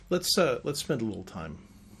Let's spend a little time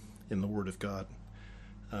in the Word of God.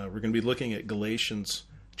 We're going to be looking at Galatians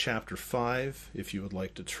chapter 5. If you would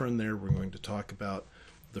like to turn there, we're going to talk about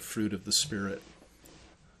the fruit of the Spirit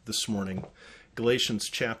this morning. Galatians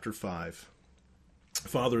chapter 5.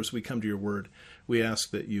 Father, as we come to your Word, we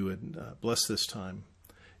ask that you would bless this time.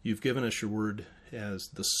 You've given us your Word as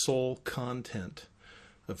the sole content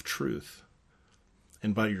of truth.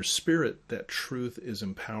 And by your Spirit, that truth is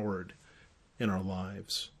empowered in our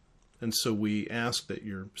lives. And so we ask that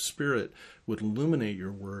your Spirit would illuminate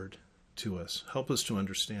your word to us. Help us to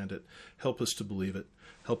understand it. Help us to believe it.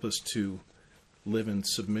 Help us to live in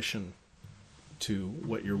submission to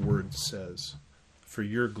what your word says for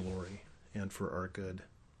your glory and for our good.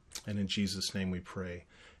 And in Jesus' name we pray.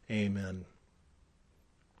 Amen.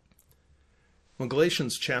 Well, in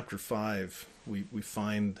Galatians chapter 5, we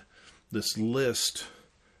find this list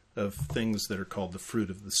of things that are called the fruit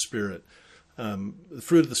of the Spirit. The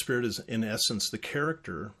fruit of the Spirit is, in essence, the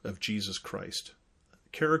character of Jesus Christ, the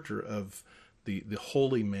character of the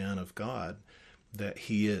holy man of God that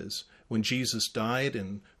he is. When Jesus died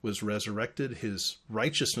and was resurrected, his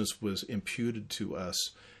righteousness was imputed to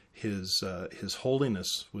us. His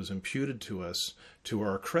holiness was imputed to us to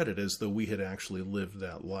our credit as though we had actually lived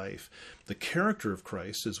that life. The character of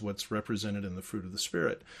Christ is what's represented in the fruit of the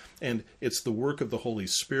Spirit. And it's the work of the Holy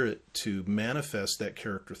Spirit to manifest that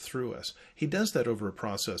character through us. He does that over a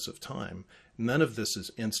process of time. None of this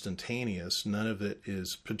is instantaneous. None of it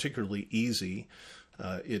is particularly easy.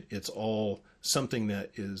 It's all something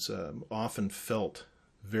that is often felt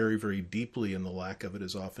very, very deeply, and the lack of it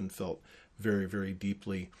is often felt very, very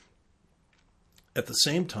deeply. At the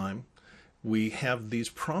same time, we have these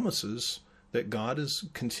promises that God is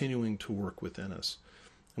continuing to work within us.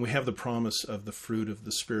 And we have the promise of the fruit of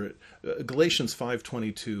the Spirit. Galatians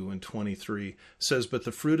 5:22 and 23 says, "But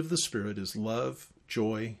the fruit of the Spirit is love,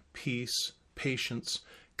 joy, peace, patience,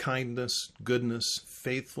 kindness, goodness,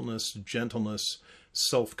 faithfulness, gentleness,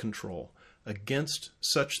 self-control. Against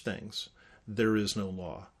such things there is no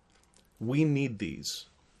law." We need these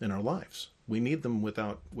in our lives. We need them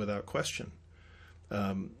without question.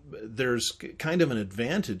 There's kind of an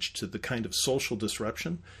advantage to the kind of social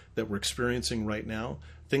disruption that we're experiencing right now.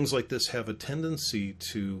 Things like this have a tendency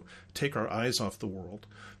to take our eyes off the world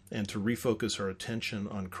and to refocus our attention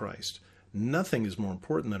on Christ. Nothing is more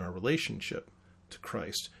important than our relationship to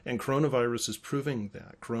Christ. And coronavirus is proving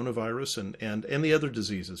that. Coronavirus and the other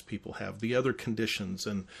diseases people have, the other conditions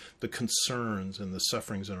and the concerns and the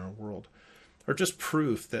sufferings in our world are just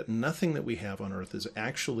proof that nothing that we have on earth is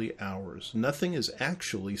actually ours. Nothing is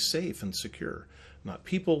actually safe and secure. Not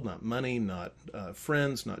people, not money, not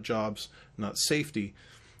friends, not jobs, not safety.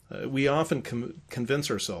 We often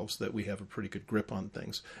convince ourselves that we have a pretty good grip on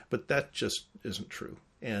things, but that just isn't true.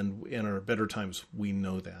 And in our better times, we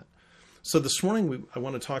know that. So this morning, I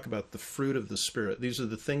want to talk about the fruit of the Spirit. These are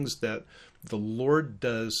the things that the Lord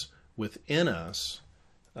does within us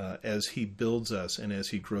as he builds us and as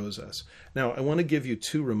he grows us. Now, I want to give you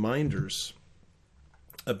two reminders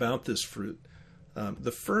about this fruit.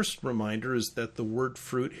 The first reminder is that the word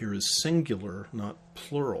fruit here is singular, not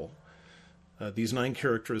plural. These 9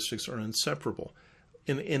 characteristics are inseparable.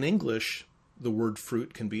 In English, the word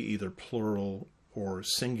fruit can be either plural or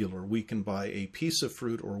singular. We can buy a piece of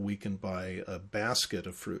fruit or we can buy a basket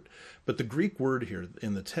of fruit. But the Greek word here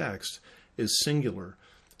in the text is singular.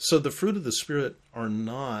 So the fruit of the Spirit are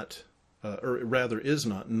not, or rather is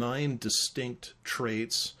not, 9 distinct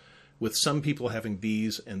traits with some people having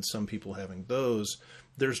these and some people having those.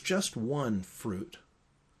 There's just one fruit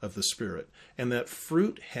of the Spirit. And that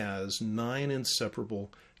fruit has 9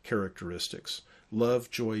 inseparable characteristics: love,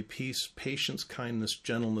 joy, peace, patience, kindness,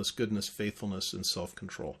 gentleness, goodness, faithfulness, and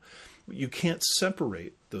self-control. You can't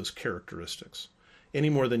separate those characteristics any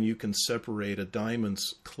more than you can separate a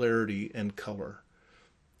diamond's clarity and color.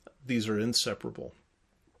 These are inseparable.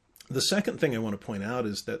 The second thing I want to point out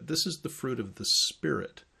is that this is the fruit of the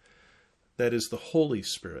Spirit. That is the Holy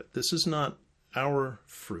Spirit. This is not our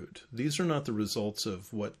fruit. These are not the results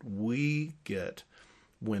of what we get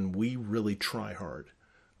when we really try hard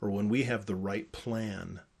or when we have the right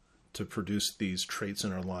plan to produce these traits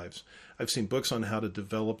in our lives. I've seen books on how to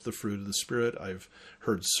develop the fruit of the Spirit. I've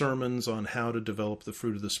heard sermons on how to develop the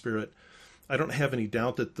fruit of the Spirit. I don't have any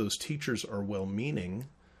doubt that those teachers are well-meaning.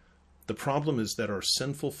 The problem is that our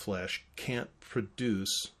sinful flesh can't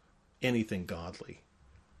produce anything godly.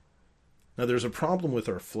 Now, there's a problem with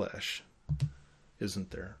our flesh, isn't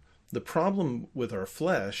there? The problem with our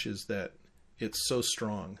flesh is that it's so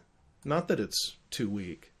strong, not that it's too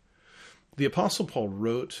weak. The Apostle Paul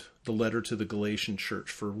wrote the letter to the Galatian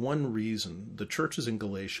church for one reason. The churches in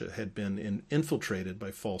Galatia had been infiltrated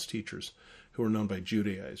by false teachers who were known by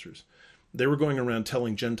Judaizers. They were going around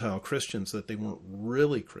telling Gentile Christians that they weren't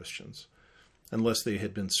really Christians unless they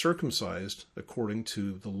had been circumcised according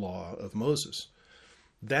to the law of Moses.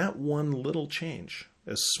 That one little change,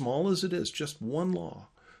 as small as it is, just one law,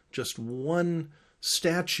 just one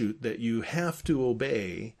statute that you have to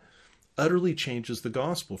obey, utterly changes the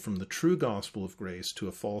gospel from the true gospel of grace to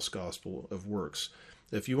a false gospel of works.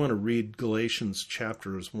 If you want to read Galatians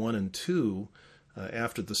chapters 1 and 2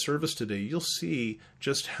 after the service today, you'll see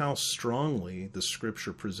just how strongly the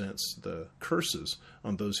Scripture presents the curses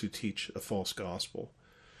on those who teach a false gospel.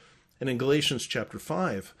 And in Galatians chapter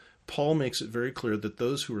 5, Paul makes it very clear that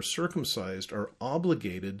those who are circumcised are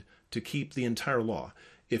obligated to keep the entire law.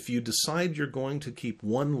 If you decide you're going to keep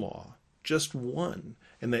one law, just one,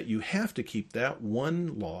 and that you have to keep that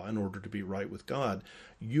one law in order to be right with God,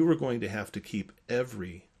 you are going to have to keep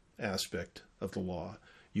every aspect of the law.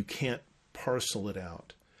 You can't parcel it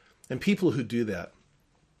out. And people who do that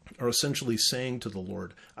are essentially saying to the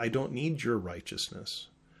Lord, I don't need your righteousness.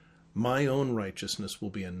 My own righteousness will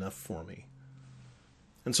be enough for me.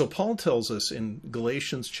 And so Paul tells us in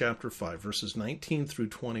Galatians chapter 5, verses 19 through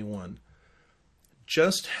 21,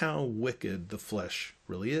 just how wicked the flesh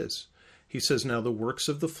really is. He says, now the works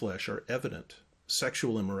of the flesh are evident: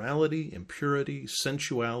 sexual immorality, impurity,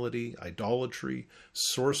 sensuality, idolatry,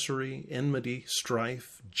 sorcery, enmity,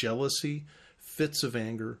 strife, jealousy, fits of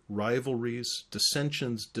anger, rivalries,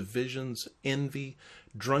 dissensions, divisions, envy,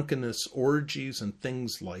 drunkenness, orgies, and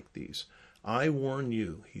things like these. I warn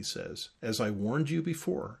you, he says, as I warned you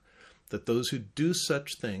before, that those who do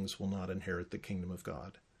such things will not inherit the kingdom of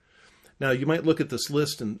God. Now, you might look at this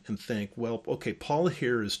list and think, well, okay, Paul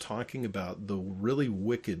here is talking about the really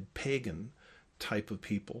wicked pagan type of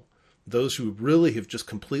people, those who really have just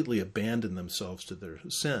completely abandoned themselves to their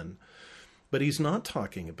sin. But he's not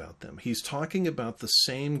talking about them. He's talking about the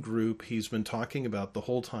same group he's been talking about the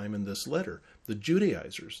whole time in this letter: the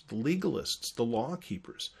Judaizers, the legalists, the law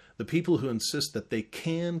keepers, the people who insist that they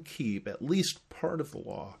can keep at least part of the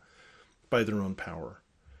law by their own power.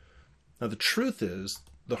 Now, the truth is,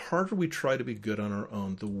 the harder we try to be good on our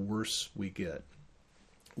own, the worse we get.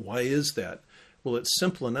 Why is that? Well, it's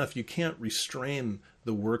simple enough. You can't restrain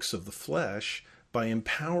the works of the flesh by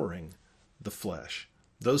empowering the flesh.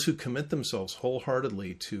 Those who commit themselves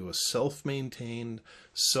wholeheartedly to a self-maintained,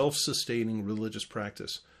 self-sustaining religious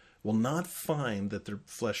practice will not find that their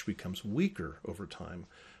flesh becomes weaker over time,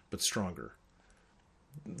 but stronger.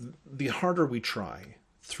 The harder we try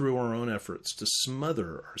through our own efforts to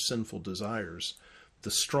smother our sinful desires,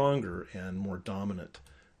 the stronger and more dominant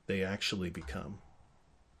they actually become.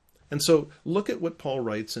 And so look at what Paul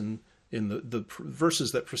writes in the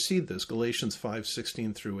verses that precede this, Galatians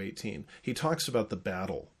 5:16 through 18. He talks about the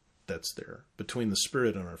battle that's there between the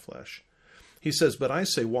Spirit and our flesh. He says, but I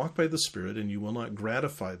say, walk by the Spirit, and you will not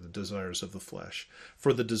gratify the desires of the flesh.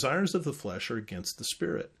 For the desires of the flesh are against the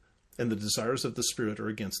Spirit, and the desires of the Spirit are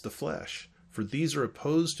against the flesh. For these are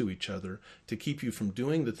opposed to each other to keep you from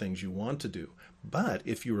doing the things you want to do. But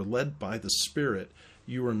if you are led by the Spirit,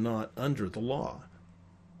 you are not under the law.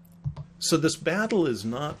 So this battle is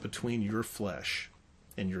not between your flesh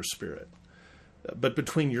and your spirit, but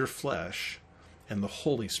between your flesh and the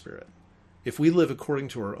Holy Spirit. If we live according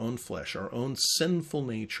to our own flesh, our own sinful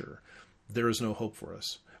nature, there is no hope for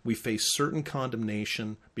us. We face certain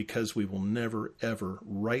condemnation because we will never, ever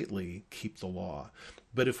rightly keep the law.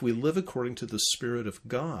 But if we live according to the Spirit of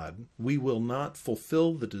God, we will not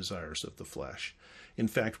fulfill the desires of the flesh. In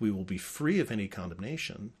fact, we will be free of any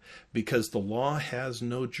condemnation because the law has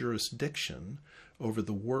no jurisdiction over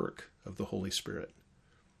the work of the Holy Spirit.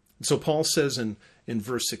 So Paul says in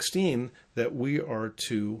verse 16 that we are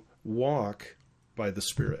to walk by the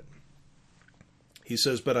Spirit. He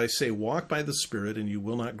says, but I say, walk by the Spirit, and you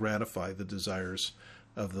will not gratify the desires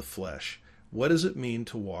of the flesh. What does it mean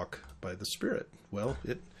to walk by the Spirit? Well,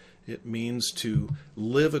 it means to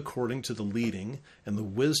live according to the leading and the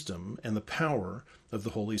wisdom and the power of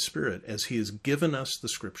the Holy Spirit as he has given us the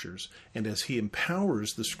Scriptures and as he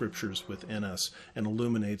empowers the Scriptures within us and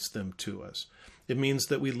illuminates them to us. It means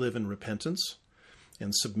that we live in repentance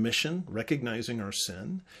and submission, recognizing our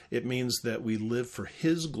sin. It means that we live for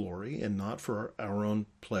his glory and not for our own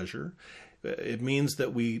pleasure. It means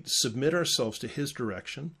that we submit ourselves to his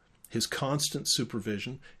direction, his constant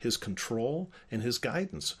supervision, his control, and his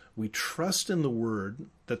guidance. We trust in the word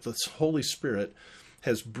that the Holy Spirit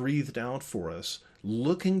has breathed out for us,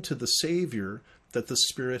 looking to the Savior that the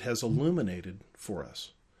Spirit has illuminated for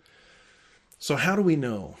us. So how do we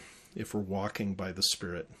know if we're walking by the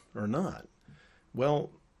Spirit or not? Well,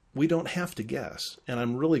 we don't have to guess. And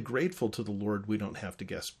I'm really grateful to the Lord we don't have to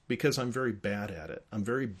guess, because I'm very bad at it. I'm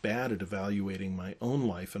very bad at evaluating my own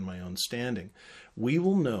life and my own standing. We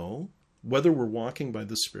will know whether we're walking by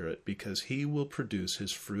the Spirit because he will produce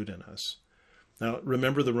his fruit in us. Now,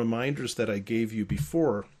 remember the reminders that I gave you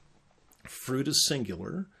before. Fruit is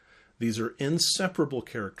singular. These are inseparable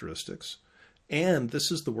characteristics. And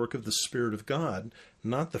this is the work of the Spirit of God,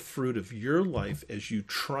 not the fruit of your life as you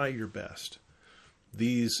try your best.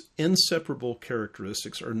 These inseparable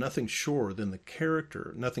characteristics are nothing short of the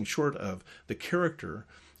character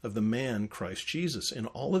of the man Christ Jesus in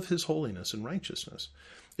all of his holiness and righteousness.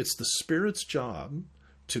 It's the Spirit's job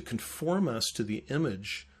to conform us to the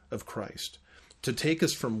image of Christ, to take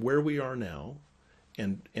us from where we are now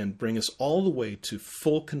and bring us all the way to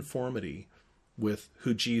full conformity with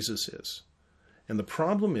who Jesus is. And the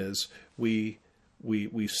problem is we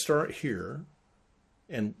start here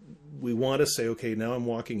and we want to say, okay, now I'm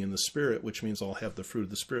walking in the Spirit, which means I'll have the fruit of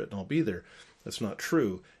the Spirit and I'll be there. That's not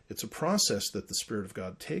true. It's a process that the Spirit of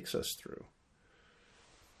God takes us through.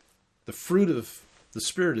 The fruit of the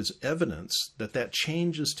Spirit is evidence that that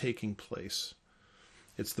change is taking place.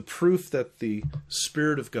 It's the proof that the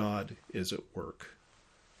Spirit of God is at work.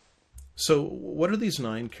 So what are these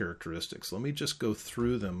 9 characteristics? Let me just go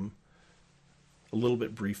through them a little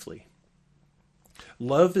bit briefly.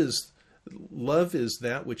 Love is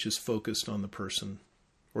that which is focused on the person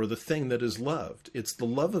or the thing that is loved. It's the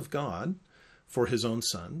love of God for his own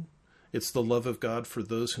Son. It's the love of God for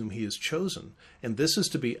those whom he has chosen. And this is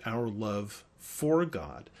to be our love for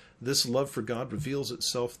God. This love for God reveals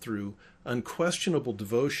itself through unquestionable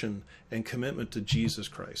devotion and commitment to Jesus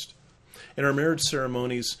Christ. In our marriage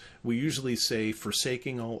ceremonies, we usually say,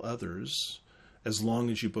 forsaking all others, as long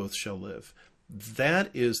as you both shall live.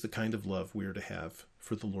 That is the kind of love we are to have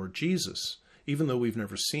for the Lord Jesus, even though we've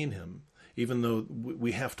never seen him, even though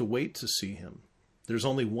we have to wait to see him. There's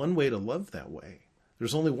only one way to love that way.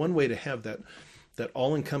 There's only one way to have that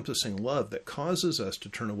all-encompassing love that causes us to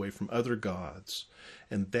turn away from other gods,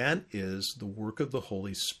 and that is the work of the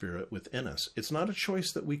Holy Spirit within us. It's not a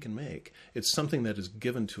choice that we can make. It's something that is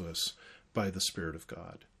given to us by the Spirit of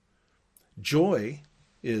God. Joy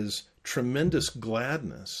is tremendous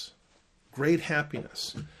gladness, great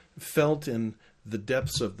happiness, felt in the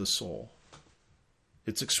depths of the soul.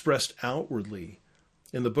 It's expressed outwardly.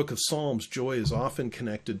 In the book of Psalms, joy is often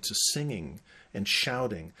connected to singing and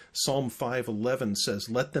shouting. Psalm 5:11 says,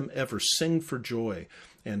 "Let them ever sing for joy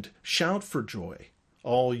and shout for joy,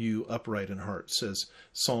 all you upright in heart," says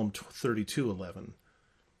Psalm 32:11.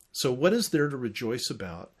 So what is there to rejoice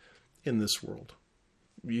about in this world?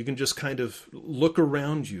 You can just kind of look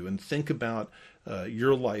around you and think about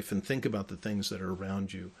your life and think about the things that are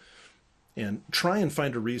around you. And try and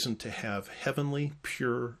find a reason to have heavenly,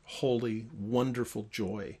 pure, holy, wonderful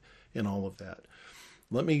joy in all of that.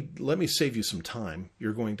 Let me save you some time.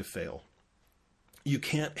 You're going to fail. You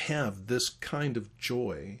can't have this kind of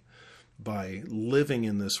joy by living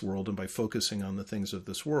in this world and by focusing on the things of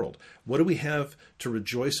this world. What do we have to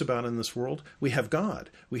rejoice about in this world? We have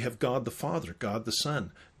God. We have God the Father, God the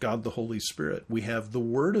Son, God the Holy Spirit. We have the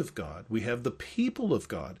Word of God. We have the people of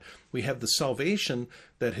God. We have the salvation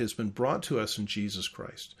that has been brought to us in Jesus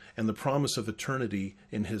Christ and the promise of eternity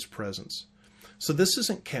in his presence. So this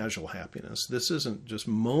isn't casual happiness. This isn't just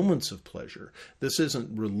moments of pleasure. This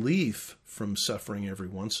isn't relief from suffering every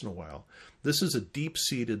once in a while. This is a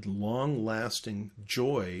deep-seated, long-lasting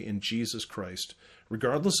joy in Jesus Christ,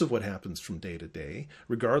 regardless of what happens from day to day,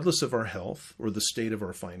 regardless of our health or the state of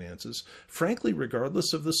our finances, frankly,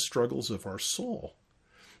 regardless of the struggles of our soul.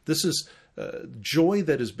 This is joy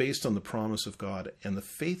that is based on the promise of God and the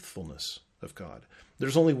faithfulness of God.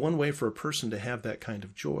 There's only one way for a person to have that kind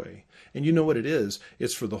of joy. And you know what it is?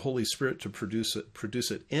 It's for the Holy Spirit to produce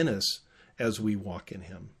it in us as we walk in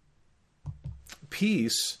him.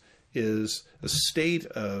 Peace is a state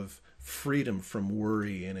of freedom from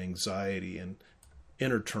worry and anxiety and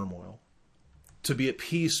inner turmoil. To be at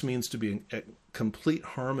peace means to be in complete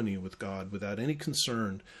harmony with God without any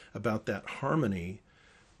concern about that harmony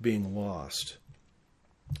being lost.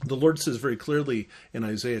 The Lord says very clearly in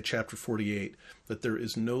Isaiah chapter 48 that there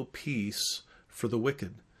is no peace for the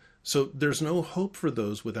wicked. So there's no hope for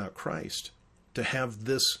those without Christ to have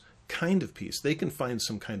this kind of peace. They can find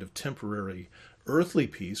some kind of temporary earthly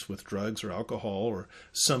peace with drugs or alcohol or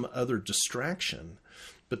some other distraction,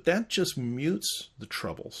 but that just mutes the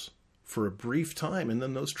troubles for a brief time, and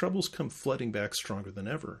then those troubles come flooding back stronger than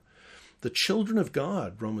ever. The children of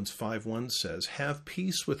God, Romans 5:1 says, have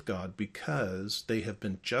peace with God because they have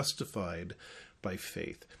been justified by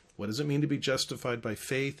faith. What does it mean to be justified by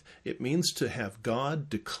faith? It means to have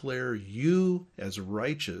God declare you as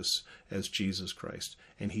righteous as Jesus Christ.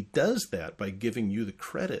 And he does that by giving you the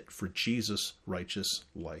credit for Jesus' righteous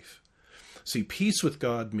life. See, peace with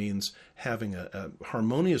God means having a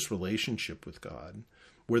harmonious relationship with God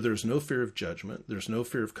where there's no fear of judgment, there's no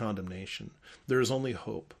fear of condemnation, there is only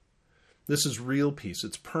hope. This is real peace.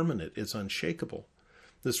 It's permanent. It's unshakable.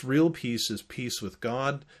 This real peace is peace with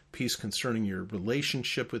God, peace concerning your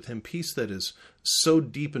relationship with him, peace that is so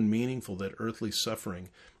deep and meaningful that earthly suffering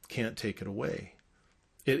can't take it away.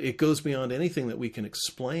 It goes beyond anything that we can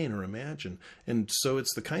explain or imagine. And so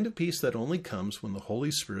it's the kind of peace that only comes when the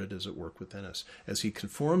Holy Spirit is at work within us, as he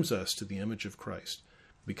conforms us to the image of Christ,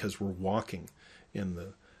 because we're walking in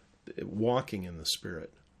the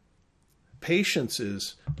Spirit. Patience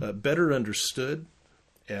is better understood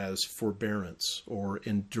as forbearance or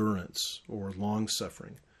endurance or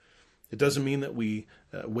long-suffering. It doesn't mean that we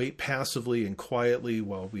wait passively and quietly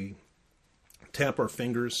while we tap our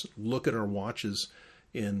fingers, look at our watches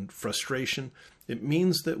in frustration. It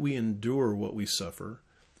means that we endure what we suffer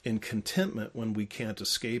in contentment when we can't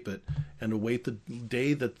escape it and await the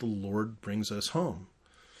day that the Lord brings us home.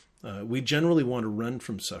 We generally want to run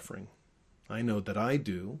from suffering. I know that I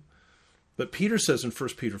do. But Peter says in 1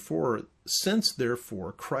 Peter 4, since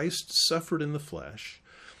therefore Christ suffered in the flesh,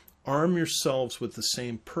 arm yourselves with the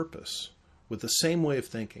same purpose, with the same way of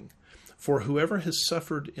thinking. For whoever has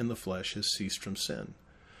suffered in the flesh has ceased from sin.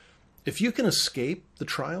 If you can escape the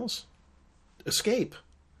trials, escape.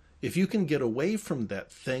 If you can get away from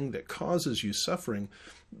that thing that causes you suffering,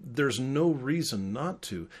 there's no reason not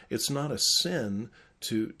to. It's not a sin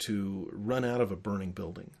to run out of a burning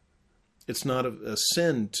building. It's not a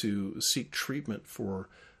sin to seek treatment for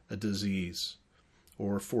a disease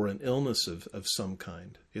or for an illness of some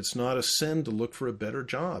kind. It's not a sin to look for a better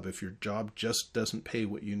job if your job just doesn't pay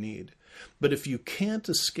what you need. But if you can't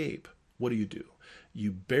escape, what do?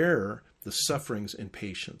 You bear the sufferings in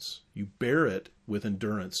patience. You bear it with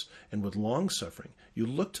endurance and with long suffering. You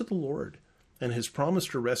look to the Lord and his promise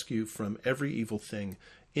to rescue from every evil thing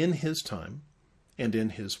in his time and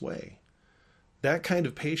in his way. That kind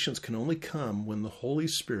of patience can only come when the Holy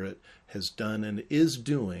Spirit has done and is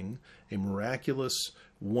doing a miraculous,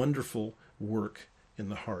 wonderful work in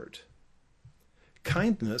the heart.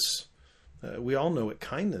 Kindness, we all know what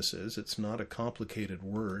kindness is. It's not a complicated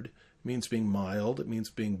word. It means being mild. It means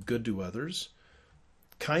being good to others.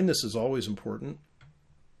 Kindness is always important.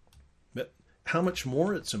 But how much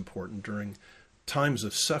more it's important during times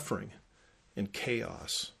of suffering and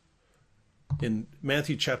chaos. In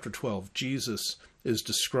Matthew chapter 12, Jesus is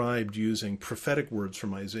described using prophetic words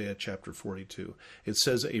from Isaiah chapter 42. It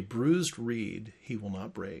says, a bruised reed he will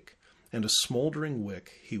not break, and a smoldering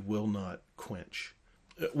wick he will not quench.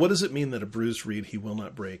 What does it mean that a bruised reed he will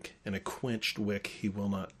not break, and a quenched wick he will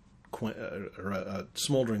not or a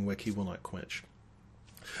smoldering wick he will not quench?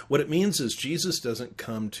 What it means is Jesus doesn't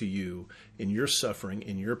come to you in your suffering,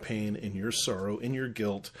 in your pain, in your sorrow, in your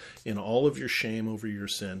guilt, in all of your shame over your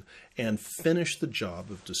sin, and finish the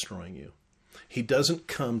job of destroying you. He doesn't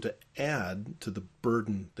come to add to the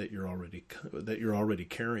burden that you're already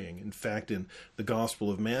carrying. In fact, in the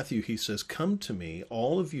Gospel of Matthew, he says, come to me,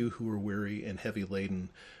 all of you who are weary and heavy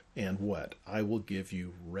laden, and what? I will give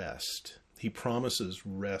you rest. He promises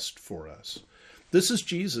rest for us. This is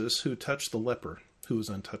Jesus who touched the leper, who was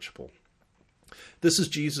untouchable. This is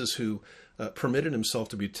Jesus who permitted himself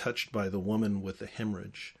to be touched by the woman with the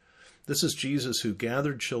hemorrhage. This is Jesus who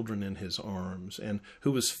gathered children in his arms and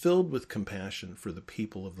who was filled with compassion for the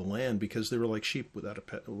people of the land because they were like sheep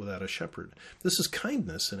without a shepherd. This is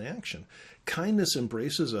kindness in action. Kindness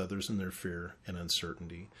embraces others in their fear and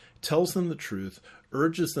uncertainty, tells them the truth,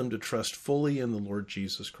 urges them to trust fully in the Lord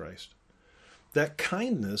Jesus Christ. That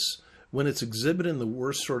kindness, when it's exhibited in the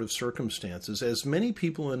worst sort of circumstances, as many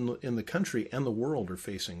people in the country and the world are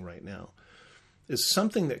facing right now, is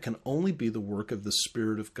something that can only be the work of the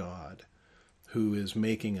Spirit of God, who is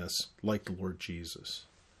making us like the Lord Jesus.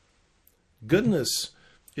 Goodness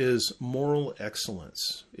is moral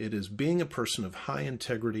excellence. It is being a person of high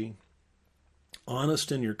integrity,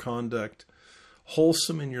 honest in your conduct,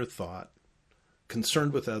 wholesome in your thought,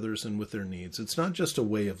 concerned with others and with their needs. It's not just a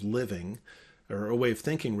way of living, or a way of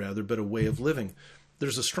thinking rather, but a way of living.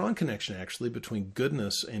 There's a strong connection actually between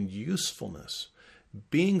goodness and usefulness.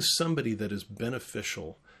 Being somebody that is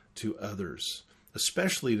beneficial to others,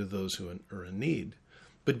 especially to those who are in need.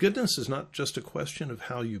 But goodness is not just a question of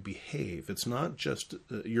how you behave. It's not just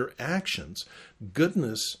your actions.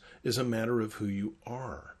 Goodness is a matter of who you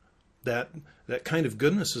are. That kind of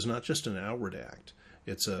goodness is not just an outward act.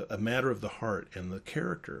 It's a matter of the heart and the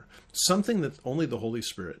character, something that only the Holy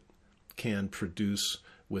Spirit can produce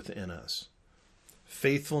within us.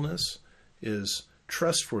 Faithfulness is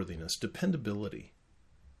trustworthiness, dependability,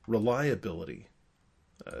 reliability,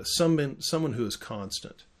 someone who is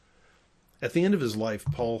constant. At the end of his life,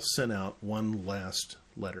 Paul sent out one last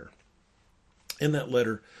letter. In that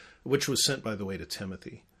letter, which was sent, by the way, to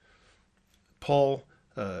Timothy, Paul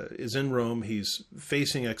is in Rome. He's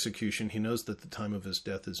facing execution. He knows that the time of his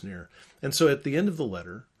death is near. And so at the end of the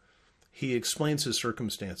letter, he explains his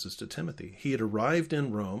circumstances to Timothy. He had arrived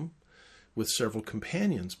in Rome with several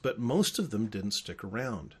companions, but most of them didn't stick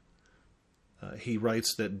around. He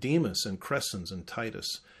writes that Demas and Crescens and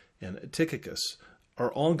Titus and Tychicus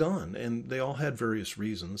are all gone, and they all had various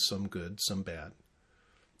reasons, some good, some bad.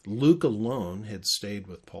 Luke alone had stayed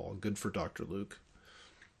with Paul. Good for Dr. Luke.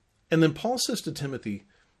 And then Paul says to Timothy,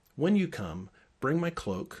 when you come, bring my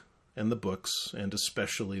cloak and the books, and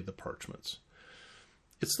especially the parchments.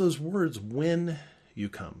 It's those words, when you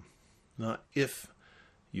come, not if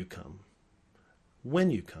you come.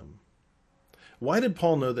 When you come. Why did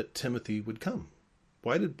Paul know that Timothy would come?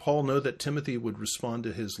 Why did Paul know that Timothy would respond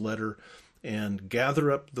to his letter and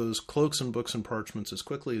gather up those cloaks and books and parchments as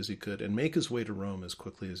quickly as he could and make his way to Rome as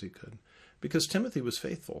quickly as he could? Because Timothy was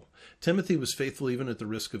faithful. Timothy was faithful even at the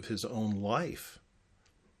risk of his own life.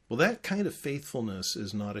 Well, that kind of faithfulness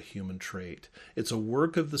is not a human trait. It's a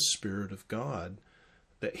work of the Spirit of God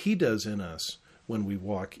that he does in us when we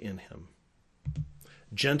walk in him.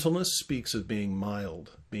 Gentleness speaks of being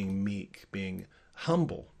mild, being meek, being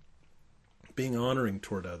humble, being honoring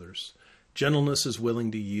toward others. Gentleness is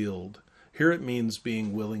willing to yield. Here it means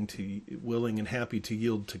being willing and happy to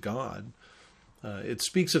yield to God. It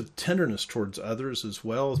speaks of tenderness towards others as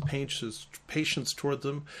well as patience toward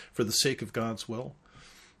them for the sake of God's will.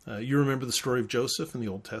 You remember the story of Joseph in the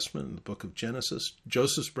Old Testament, in the book of Genesis.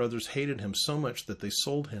 Joseph's brothers hated him so much that they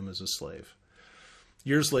sold him as a slave.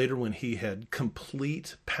 Years later, when he had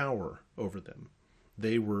complete power over them,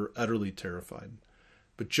 they were utterly terrified.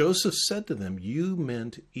 But Joseph said to them, you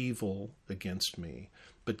meant evil against me,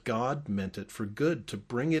 but God meant it for good, to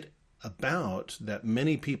bring it about that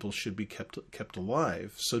many people should be kept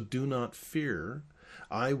alive. So do not fear.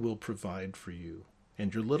 I will provide for you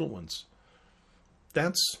and your little ones.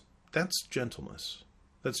 That's gentleness.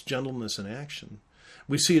 That's gentleness in action.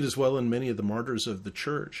 We see it as well in many of the martyrs of the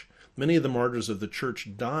church. Many of the martyrs of the church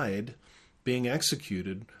died being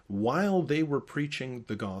executed while they were preaching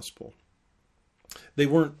the gospel. They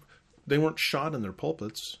weren't shot in their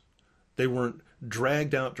pulpits. They weren't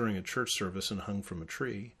dragged out during a church service and hung from a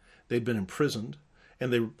tree. They'd been imprisoned,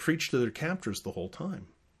 and they preached to their captors the whole time.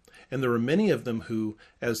 And there were many of them who,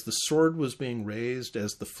 as the sword was being raised,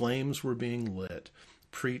 as the flames were being lit,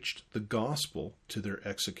 preached the gospel to their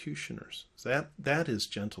executioners. That is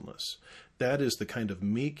gentleness. That is the kind of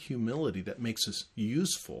meek humility that makes us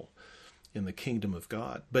useful in the kingdom of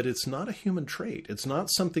God. But it's not a human trait. It's not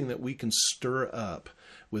something that we can stir up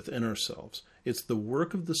within ourselves. It's the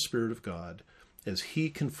work of the Spirit of God as he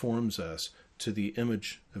conforms us to the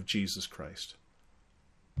image of Jesus Christ.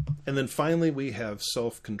 And then finally, we have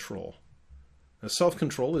self-control. Now,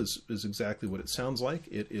 self-control is exactly what it sounds like.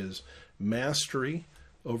 It is mastery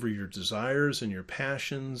over your desires and your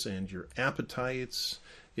passions and your appetites.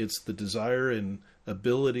 It's the desire and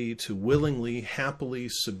ability to willingly, happily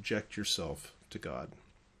subject yourself to God.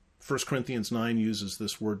 1 Corinthians 9 uses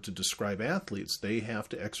this word to describe athletes. They have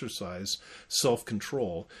to exercise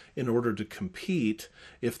self-control in order to compete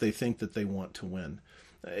if they think that they want to win.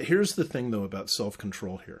 Here's the thing, though, about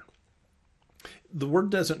self-control here. The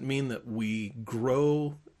word doesn't mean that we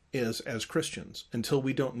grow as Christians until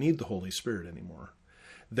we don't need the Holy Spirit anymore.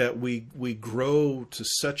 That we grow to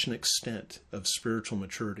such an extent of spiritual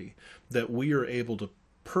maturity that we are able to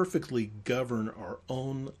perfectly govern our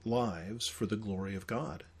own lives for the glory of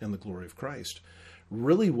God and the glory of Christ.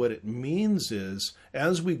 Really what it means is,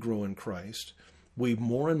 as we grow in Christ, we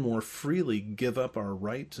more and more freely give up our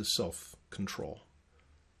right to self-control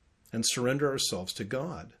and surrender ourselves to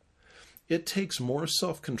God. It takes more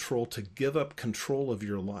self-control to give up control of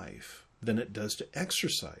your life than it does to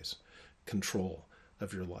exercise control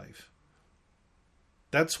of your life.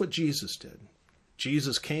 That's what Jesus did.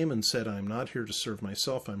 Jesus came and said, I'm not here to serve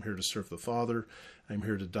myself. I'm here to serve the Father. I'm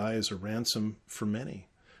here to die as a ransom for many.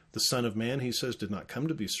 The Son of Man, he says, did not come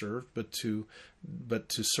to be served, but to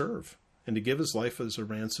serve and to give his life as a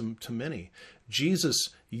ransom to many. Jesus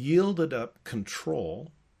yielded up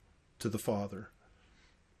control to the Father,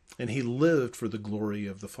 and he lived for the glory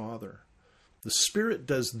of the Father. The Spirit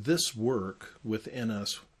does this work within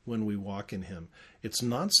us when we walk in him. It's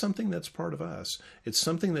not something that's part of us. It's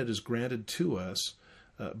something that is granted to us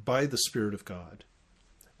by the Spirit of God.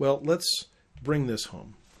 Well, let's bring this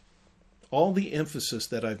home. All the emphasis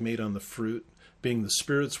that I've made on the fruit being the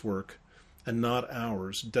Spirit's work and not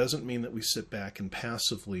ours doesn't mean that we sit back and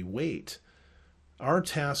passively wait. Our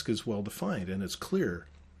task is well defined and it's clear.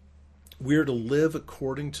 We are to live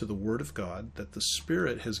according to the Word of God that the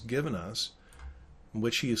Spirit has given us,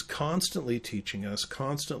 which He is constantly teaching us,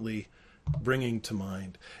 constantly bringing to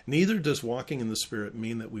mind. Neither does walking in the Spirit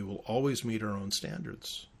mean that we will always meet our own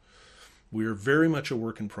standards. We are very much a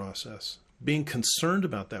work in process. Being concerned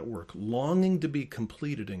about that work, longing to be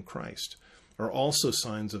completed in Christ, are also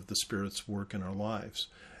signs of the Spirit's work in our lives.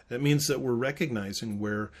 It means that we're recognizing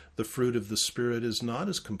where the fruit of the Spirit is not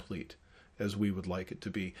as complete as we would like it to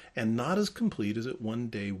be, and not as complete as it one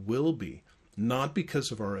day will be, not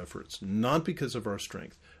because of our efforts, not because of our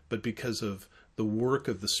strength, but because of the work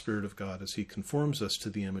of the Spirit of God as He conforms us to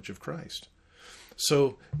the image of Christ.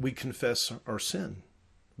 So we confess our sin.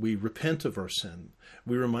 We repent of our sin.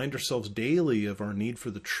 We remind ourselves daily of our need for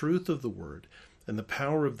the truth of the Word and the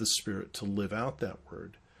power of the Spirit to live out that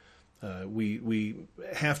Word. We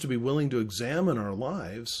have to be willing to examine our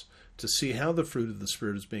lives to see how the fruit of the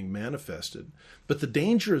Spirit is being manifested. But the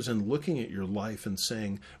danger is in looking at your life and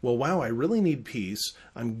saying, well, wow, I really need peace.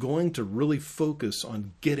 I'm going to really focus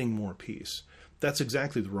on getting more peace. That's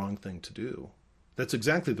exactly the wrong thing to do. That's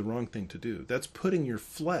exactly the wrong thing to do. That's putting your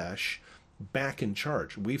flesh back in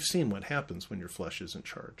charge. We've seen what happens when your flesh is in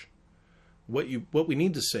charge. What we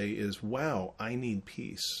need to say is, wow, I need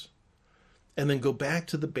peace. And then go back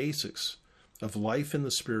to the basics of life in the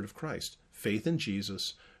Spirit of Christ. Faith in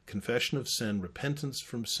Jesus, confession of sin, repentance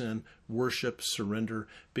from sin, worship, surrender,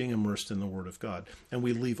 being immersed in the Word of God. And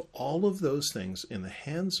we leave all of those things in the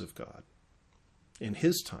hands of God in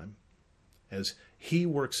His time as He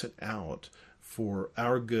works it out for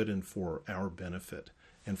our good and for our benefit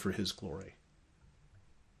and for His glory.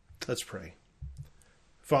 Let's pray.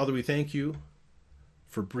 Father, we thank You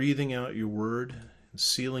for breathing out Your Word and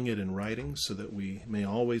sealing it in writing so that we may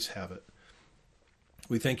always have it.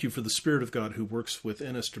 We thank You for the Spirit of God who works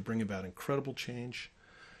within us to bring about incredible change.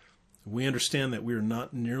 We understand that we are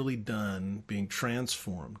not nearly done being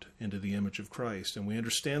transformed into the image of Christ, and we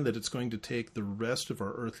understand that it's going to take the rest of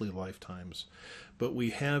our earthly lifetimes. But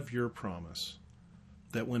we have Your promise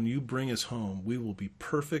that when You bring us home, we will be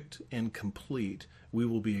perfect and complete. We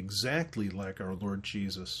will be exactly like our Lord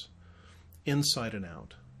Jesus, inside and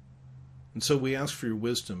out. And so we ask for Your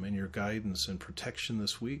wisdom and Your guidance and protection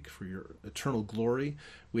this week, for Your eternal glory.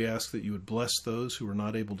 We ask that You would bless those who are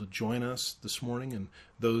not able to join us this morning and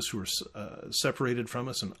those who are separated from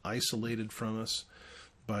us and isolated from us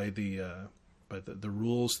by the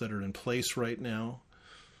rules that are in place right now.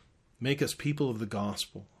 Make us people of the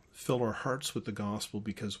gospel. Fill our hearts with the gospel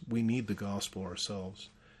because we need the gospel ourselves.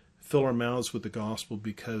 Fill our mouths with the gospel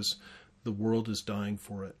because the world is dying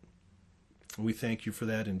for it. We thank You for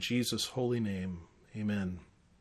that in Jesus' holy name. Amen.